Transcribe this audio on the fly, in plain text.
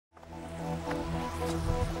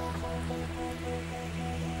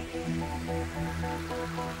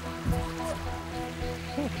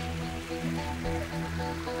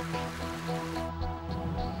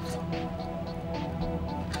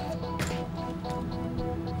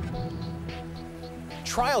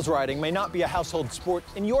Trials riding may not be a household sport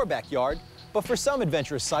in your backyard, but for some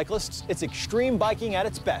adventurous cyclists, it's extreme biking at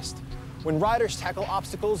its best, when riders tackle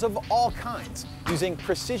obstacles of all kinds, using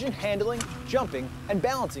precision handling, jumping, and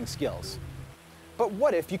balancing skills. But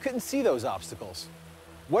what if you couldn't see those obstacles?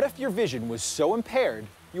 What if your vision was so impaired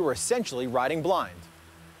you were essentially riding blind?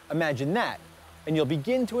 Imagine that, and you'll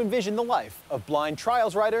begin to envision the life of blind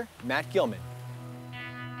trials rider Matt Gilman.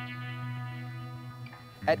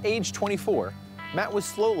 At age 24, Matt was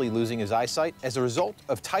slowly losing his eyesight as a result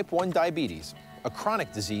of type 1 diabetes, a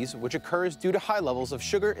chronic disease which occurs due to high levels of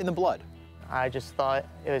sugar in the blood. I just thought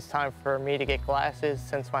it was time for me to get glasses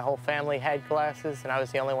since my whole family had glasses and I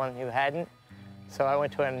was the only one who hadn't. So I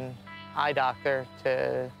went to an eye doctor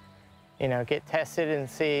to, get tested and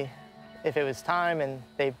see if it was time, and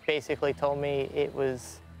they basically told me it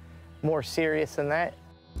was more serious than that.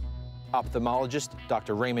 Ophthalmologist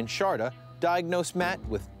Dr. Raymond Sharda diagnosed Matt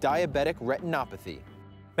with diabetic retinopathy.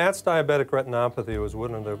 Matt's diabetic retinopathy was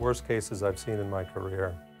one of the worst cases I've seen in my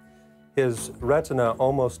career. His retina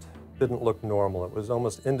almost didn't look normal. It was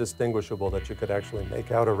almost indistinguishable that you could actually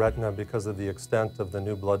make out a retina because of the extent of the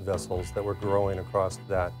new blood vessels that were growing across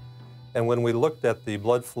that. And when we looked at the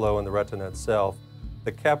blood flow in the retina itself,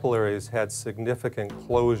 the capillaries had significant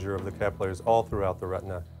closure of the capillaries all throughout the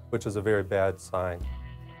retina, which is a very bad sign.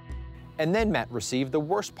 And then Matt received the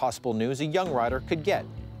worst possible news a young rider could get.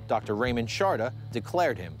 Dr. Raymond Sharda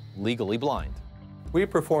declared him legally blind. We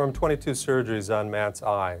performed 22 surgeries on Matt's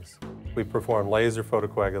eyes. We performed laser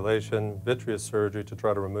photocoagulation, vitreous surgery to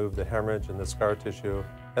try to remove the hemorrhage and the scar tissue,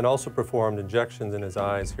 and also performed injections in his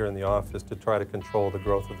eyes here in the office to try to control the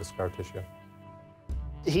growth of the scar tissue.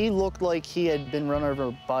 He looked like he had been run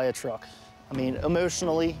over by a truck. I mean,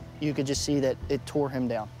 emotionally, you could just see that it tore him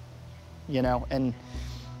down, and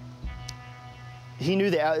he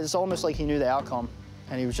knew it's almost like he knew the outcome,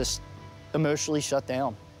 and he was just emotionally shut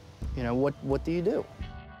down. What do you do?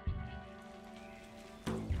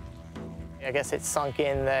 I guess it sunk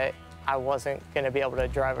in that I wasn't going to be able to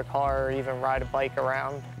drive a car or even ride a bike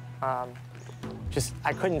around.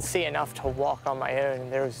 I couldn't see enough to walk on my own.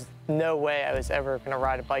 There was no way I was ever going to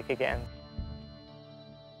ride a bike again.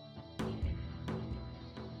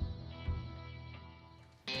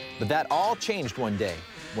 But that all changed one day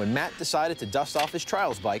when Matt decided to dust off his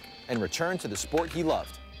trials bike and return to the sport he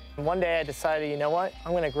loved. One day I decided, you know what,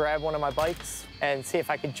 I'm going to grab one of my bikes and see if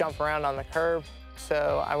I could jump around on the curb.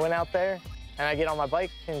 So I went out there and I get on my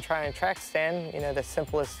bike and try and track stand, the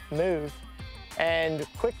simplest move, and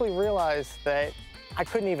quickly realized that I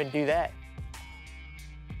couldn't even do that.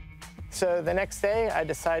 So the next day I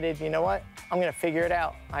decided, you know what, I'm going to figure it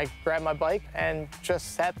out. I grabbed my bike and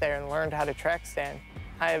just sat there and learned how to track stand.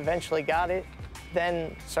 I eventually got it,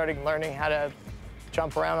 then started learning how to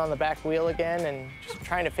jump around on the back wheel again and just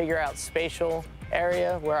trying to figure out spatial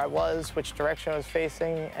area, where I was, which direction I was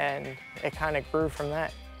facing, and it kind of grew from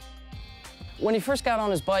that. When he first got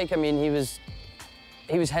on his bike, I mean, he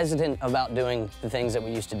was hesitant about doing the things that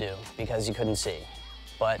we used to do because he couldn't see.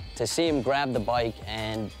 But to see him grab the bike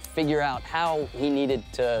and figure out how he needed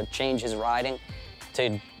to change his riding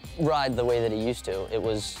to ride the way that he used to, it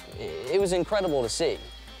was incredible to see.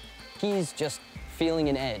 He's just feeling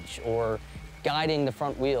an edge or guiding the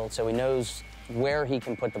front wheel so he knows where he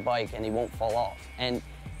can put the bike and he won't fall off. And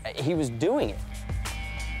he was doing it.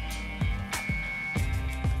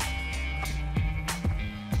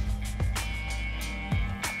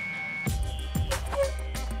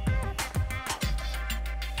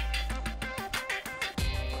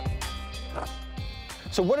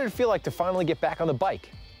 So what did it feel like to finally get back on the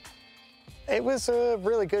bike? It was a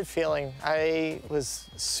really good feeling. I was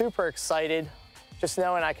super excited. Just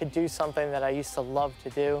knowing I could do something that I used to love to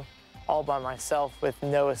do all by myself with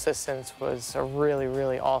no assistance was a really,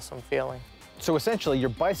 really awesome feeling. So essentially, your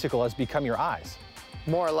bicycle has become your eyes.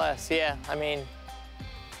 More or less, yeah. I mean,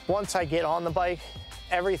 once I get on the bike,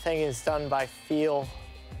 everything is done by feel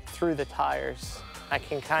through the tires. I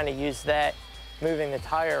can kind of use that, moving the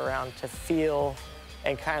tire around, to feel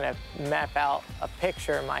and kind of map out a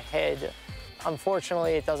picture in my head.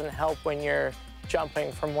 Unfortunately, it doesn't help when you're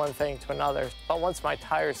jumping from one thing to another. But once my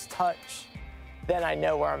tires touch, then I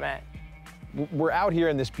know where I'm at. We're out here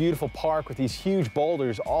in this beautiful park with these huge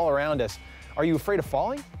boulders all around us. Are you afraid of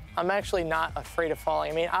falling? I'm actually not afraid of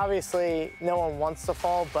falling. I mean, obviously, no one wants to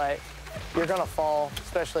fall, but you're gonna fall,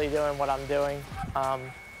 especially doing what I'm doing.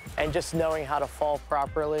 And just knowing how to fall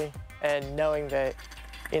properly and knowing that,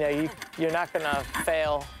 you're not gonna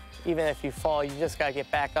fail even if you fall, you just gotta get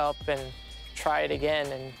back up and try it again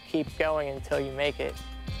and keep going until you make it.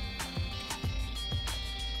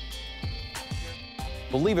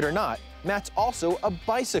 Believe it or not, Matt's also a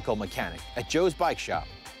bicycle mechanic at Joe's Bike Shop.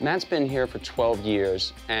 Matt's been here for 12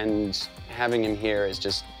 years, and having him here is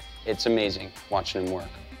just, it's amazing watching him work.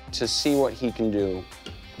 To see what he can do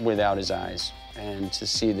without his eyes, and to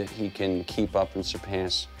see that he can keep up and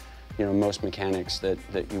surpass, you know, most mechanics that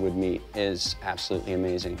you would meet is absolutely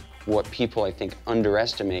amazing. What people, I think,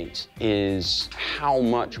 underestimate is how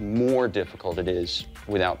much more difficult it is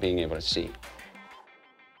without being able to see.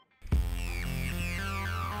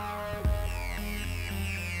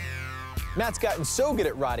 Matt's gotten so good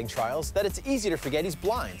at riding trials that it's easy to forget he's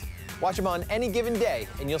blind. Watch him on any given day,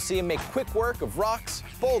 and you'll see him make quick work of rocks,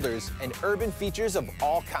 boulders, and urban features of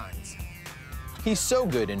all kinds. He's so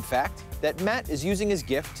good, in fact, that Matt is using his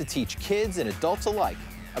gift to teach kids and adults alike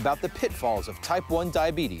about the pitfalls of type 1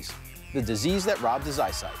 diabetes, the disease that robs his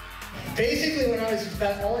eyesight. Basically, when I was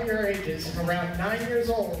about all your ages, around 9 years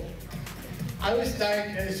old, I was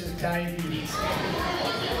diagnosed with diabetes.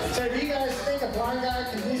 So do you guys think a blind guy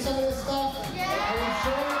can do some of this stuff? Yeah. Are you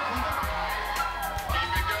sure?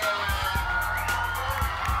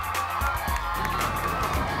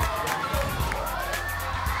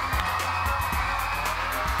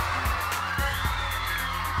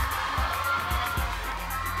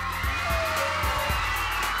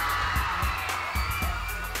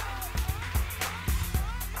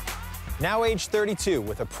 Now age 32,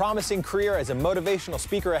 with a promising career as a motivational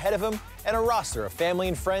speaker ahead of him and a roster of family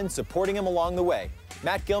and friends supporting him along the way,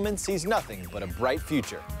 Matt Gilman sees nothing but a bright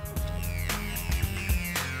future.